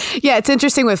 Yeah, it's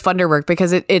interesting with Funderburk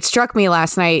because it struck me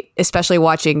last night, especially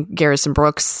watching Garrison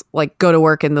Brooks like go to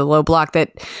work in the low block,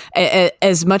 that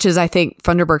as much as I think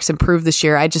Funderburk's improved this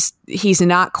year, he's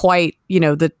not quite,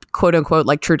 the quote unquote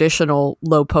like traditional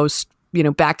low post,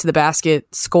 back to the basket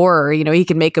scorer. He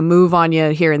can make a move on you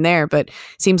here and there, but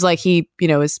seems like he,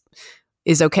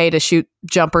 is okay to shoot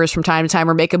jumpers from time to time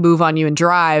or make a move on you and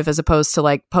drive, as opposed to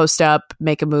like post up,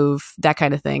 make a move, that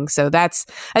kind of thing. So I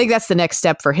think that's the next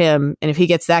step for him. And if he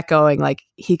gets that going, like,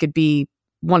 he could be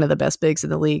one of the best bigs in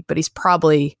the league, but I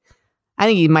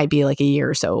think he might be like a year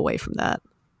or so away from that.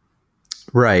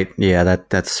 Right. Yeah.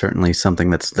 That's certainly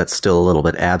something that's still a little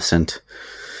bit absent.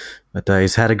 But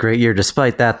he's had a great year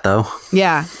despite that, though.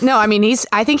 Yeah. No, I mean, that's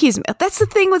the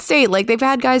thing with State. Like, they've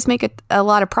had guys make a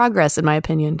lot of progress, in my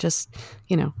opinion. Just,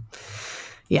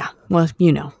 yeah. Well,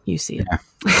 you see it. Yeah.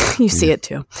 You see it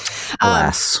too.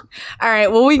 Alas. All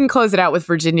right. Well, we can close it out with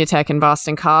Virginia Tech and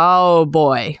Boston College. Oh,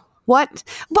 boy. What?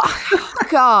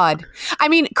 God. I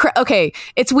mean, okay,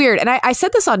 it's weird. And I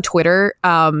said this on Twitter,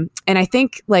 and I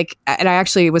think and I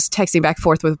actually was texting back and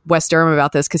forth with Wes Durham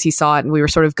about this because he saw it and we were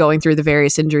sort of going through the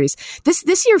various injuries.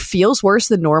 This year feels worse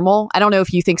than normal. I don't know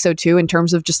if you think so too, in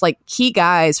terms of just like key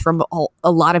guys from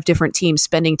a lot of different teams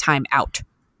spending time out,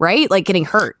 right? Like getting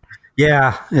hurt.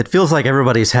 Yeah, it feels like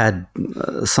everybody's had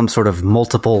some sort of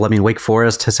multiple. I mean, Wake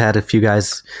Forest has had a few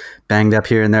guys banged up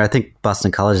here and there. I think Boston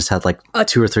College has had like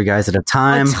 2 or 3 guys at a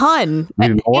time. A ton.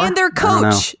 And their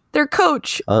coach.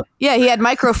 Yeah, he had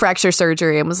microfracture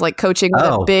surgery and was like coaching with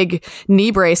a big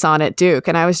knee brace on at Duke.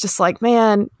 And I was just like,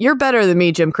 man, you're better than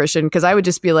me, Jim Christian, because I would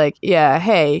just be like, yeah,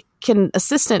 hey, can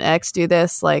assistant X do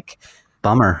this? Like,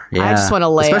 bummer. Yeah. I just want to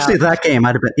lay Especially out. That game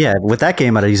might have been, with that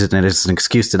game I'd have used it as an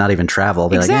excuse to not even travel.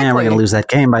 Be exactly. Like, we're going to lose that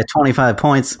game by 25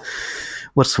 points.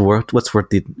 What's worth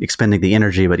expending the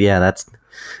energy? But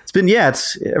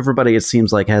everybody, it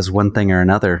seems like, has one thing or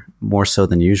another more so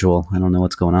than usual. I don't know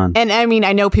what's going on. And I mean,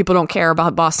 I know people don't care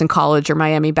about Boston College or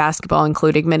Miami basketball,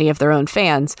 including many of their own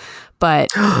fans, but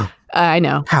I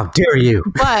know. How dare you?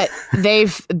 But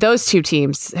those two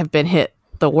teams have been hit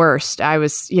the worst. I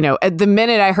was, the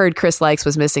minute I heard Chris Lykes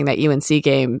was missing that UNC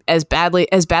game, as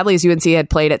badly as UNC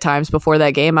had played at times before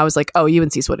that game, I was like, oh,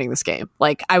 UNC's winning this game.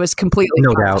 Like, I was completely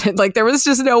confident. Like, there was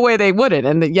just no way they wouldn't.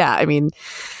 And I mean,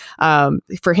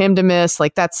 for him to miss,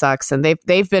 like, that sucks. And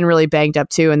they've been really banged up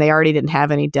too, and they already didn't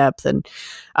have any depth. And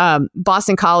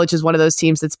Boston College is one of those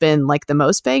teams that's been like the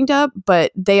most banged up,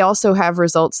 but they also have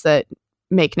results that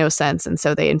make no sense, and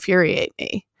so they infuriate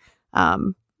me.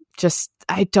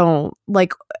 I don't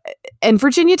like. And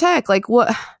Virginia Tech, like,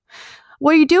 what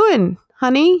are you doing,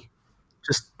 honey?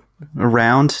 Just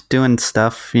around doing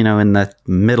stuff, in the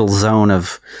middle zone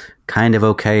of kind of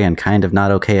okay and kind of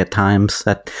not okay at times.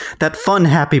 That fun,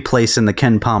 happy place in the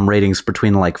KenPom ratings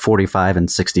between like 45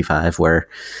 and 65, where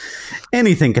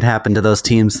anything could happen to those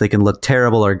teams. They can look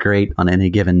terrible or great on any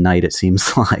given night, it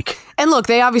seems like. And look,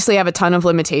 they obviously have a ton of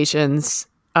limitations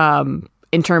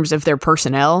in terms of their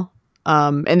personnel.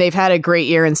 And they've had a great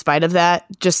year in spite of that.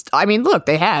 Look,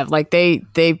 they have they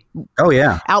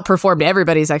outperformed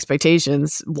everybody's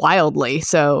expectations wildly.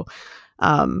 So,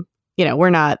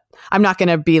 I'm not going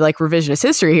to be like revisionist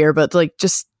history here, but like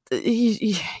just,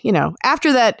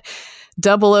 after that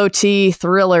double OT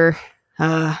thriller,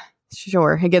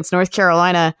 against North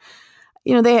Carolina,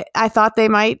 I thought they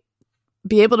might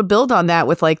be able to build on that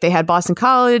with like they had Boston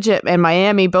College and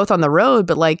Miami both on the road,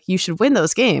 but like you should win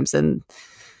those games, and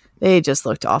they just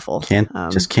looked awful.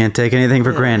 Can't take anything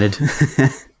for granted.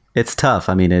 It's tough.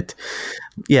 I mean,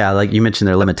 like you mentioned,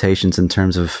 their limitations in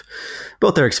terms of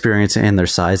both their experience and their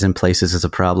size in places is a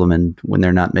problem. And when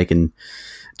they're not making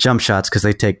jump shots because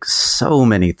they take so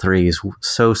many threes,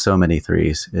 so many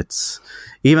threes, it's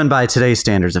even by today's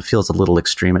standards, it feels a little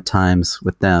extreme at times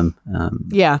with them.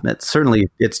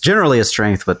 It's generally a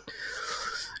strength, but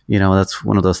that's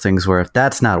one of those things where if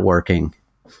that's not working,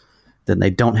 then they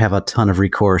don't have a ton of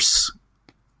recourse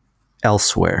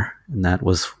elsewhere. And that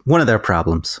was one of their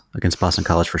problems against Boston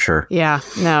College for sure. Yeah,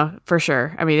 no, for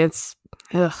sure. I mean, it's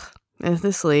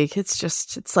this league.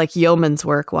 It's like yeoman's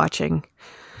work watching.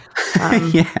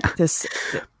 This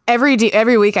every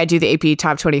week I do the AP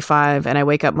Top 25, and I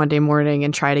wake up Monday morning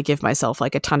and try to give myself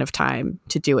like a ton of time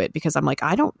to do it because I'm like,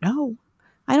 I don't know,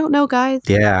 guys.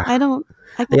 Yeah, I don't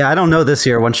know this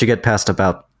year. Once you get past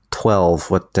about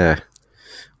 12,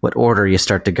 what order you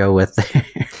start to go with.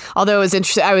 Although it was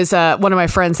interesting, I was one of my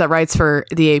friends that writes for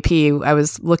the AP. We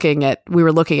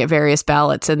were looking at various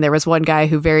ballots, and there was one guy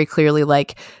who very clearly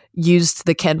like used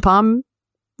the KenPom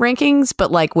rankings, but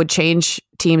like would change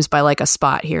teams by like a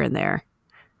spot here and there.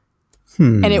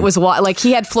 And it was like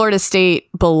he had Florida State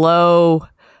below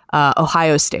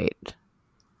Ohio State.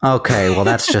 Okay, well,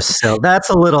 that's just so. That's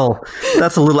a little.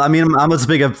 I mean, I'm as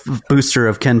big a booster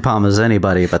of KenPom as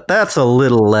anybody, but that's a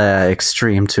little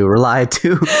extreme to rely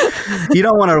to. You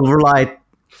don't want to rely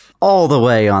all the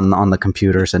way on the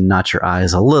computers and not your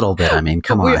eyes a little bit. I mean,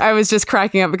 come on. I was just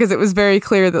cracking up because it was very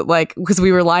clear that like because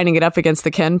we were lining it up against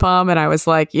the KenPom, and I was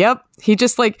like, "Yep." He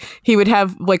just like he would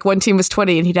have like one team was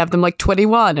 20, and he'd have them like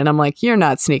 21, and I'm like, "You're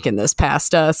not sneaking this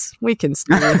past us. We can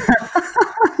sneak."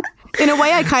 In a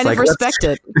way, I kind of respect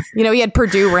it. He had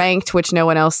Purdue ranked, which no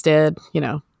one else did,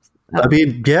 I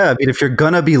mean, if you're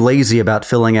going to be lazy about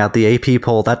filling out the AP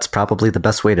poll, that's probably the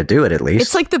best way to do it, at least.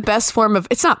 It's like the best form of,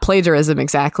 it's not plagiarism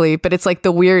exactly, but it's like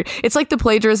it's like the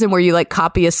plagiarism where you like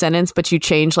copy a sentence, but you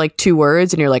change like 2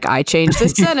 words and you're like, I changed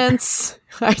this sentence.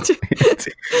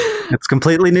 It's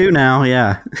completely new now,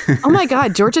 yeah. Oh my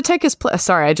God, Georgia Tech is,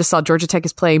 I just saw Georgia Tech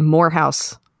is playing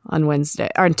Morehouse on Wednesday,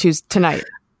 or on Tuesday, tonight.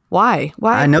 Why?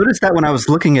 I noticed that when I was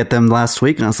looking at them last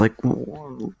week, and I was like,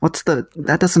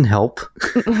 that doesn't help.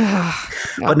 No.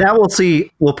 But now we'll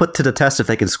see. We'll put to the test if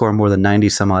they can score more than 90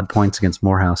 some odd points against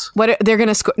Morehouse. What they're going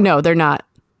to score? No, they're not.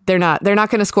 They're not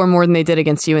going to score more than they did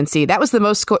against UNC. That was the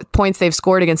most points they've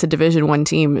scored against a Division I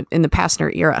team in the Pastner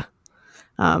era.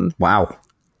 Wow.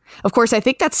 Of course, I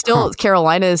think that's still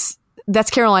Carolina's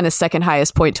second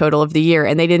highest point total of the year,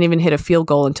 and they didn't even hit a field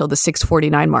goal until the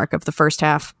 6:49 mark of the first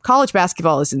half. College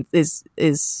basketball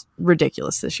is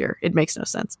ridiculous this year. It makes no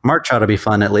sense. March ought to be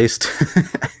fun, at least.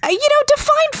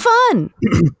 Define fun.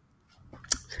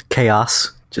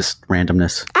 Chaos, just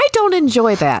randomness. I don't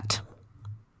enjoy that.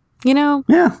 Yeah,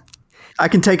 I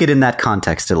can take it in that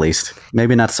context, at least.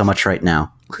 Maybe not so much right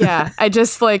now. Yeah, I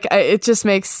just like it. Just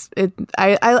makes it.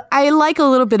 I like a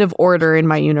little bit of order in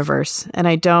my universe, and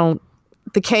I don't.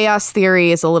 The chaos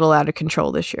theory is a little out of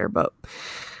control this year, but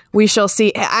we shall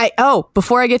see.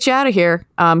 Before I get you out of here,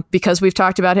 because we've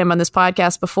talked about him on this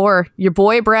podcast before, your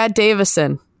boy Brad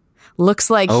Davison looks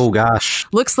like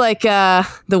the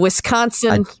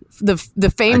Wisconsin, the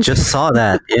famed. I just saw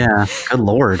that. Yeah, good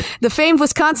Lord, the famed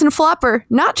Wisconsin flopper,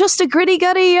 not just a gritty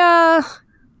gutty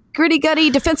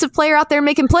defensive player out there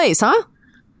making plays, huh?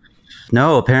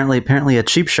 No, apparently a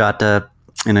cheap shot.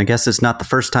 And I guess it's not the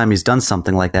first time he's done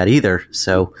something like that either.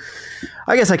 So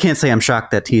I guess I can't say I'm shocked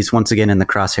that he's once again in the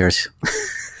crosshairs.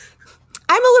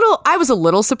 I was a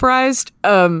little surprised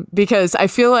because I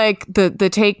feel like the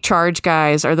take charge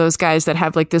guys are those guys that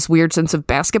have like this weird sense of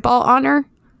basketball honor.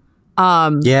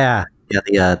 Right?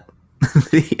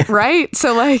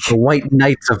 So like the white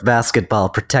knights of basketball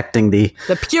protecting the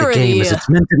purity, the game as it's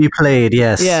meant to be played.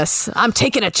 Yes, I'm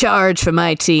taking a charge for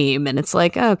my team, and it's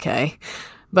like, okay,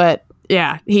 but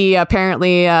yeah, he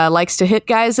apparently likes to hit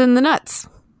guys in the nuts.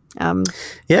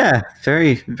 Yeah,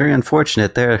 very, very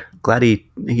unfortunate there. Glad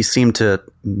he seemed to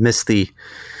miss the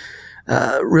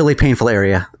really painful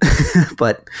area.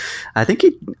 But I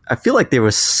feel like there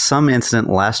was some incident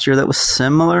last year that was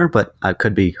similar, but I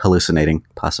could be hallucinating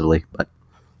possibly. But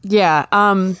yeah,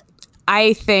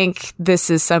 I think this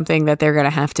is something that they're going to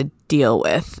have to deal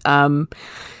with.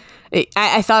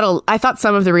 I thought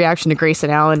some of the reaction to Grayson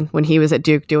Allen when he was at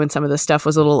Duke doing some of this stuff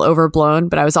was a little overblown,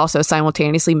 but I was also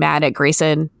simultaneously mad at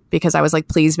Grayson because I was like,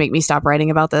 please make me stop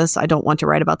writing about this. I don't want to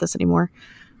write about this anymore.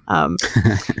 But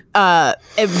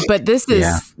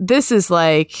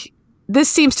this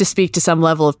seems to speak to some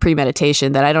level of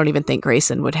premeditation that I don't even think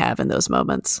Grayson would have in those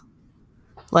moments.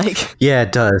 Like, yeah,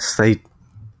 it does.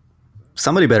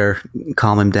 Somebody better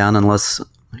calm him down unless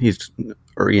this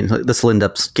will end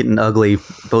up getting ugly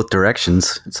both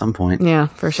directions at some point. Yeah,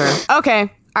 for sure. Okay.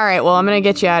 All right. Well, I'm going to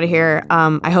get you out of here.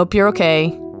 I hope you're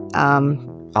okay.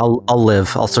 I'll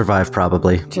live. I'll survive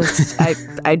probably. Just,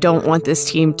 I don't want this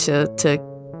team to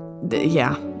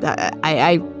yeah.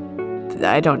 I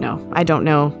don't know. I don't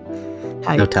know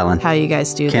how no telling. How you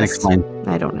guys do Can't this. explain.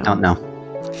 I don't know. Don't know.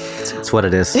 It's what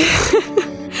it is.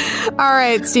 All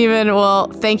right, Stephen.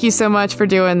 Well, thank you so much for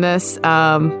doing this.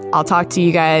 I'll talk to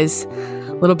you guys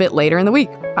a little bit later in the week.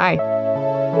 Bye.